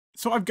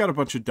So I've got a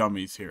bunch of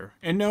dummies here.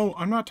 And no,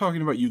 I'm not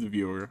talking about you, the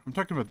viewer. I'm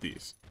talking about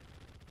these.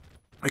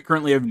 I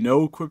currently have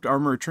no equipped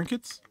armor or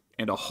trinkets,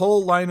 and a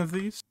whole line of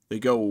these. They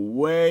go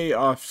way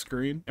off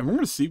screen, and we're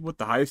going to see what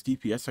the highest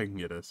DPS I can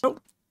get is. So,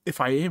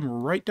 if I aim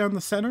right down the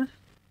center,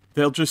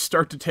 they'll just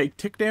start to take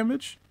tick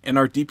damage, and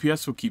our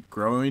DPS will keep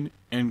growing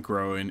and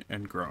growing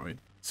and growing.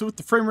 So with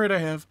the frame rate I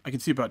have, I can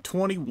see about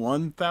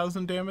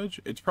 21,000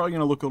 damage. It's probably going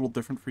to look a little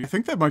different for you. I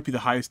think that might be the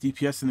highest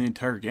DPS in the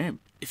entire game.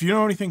 If you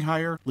know anything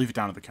higher, leave it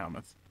down in the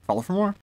comments. Follow for more.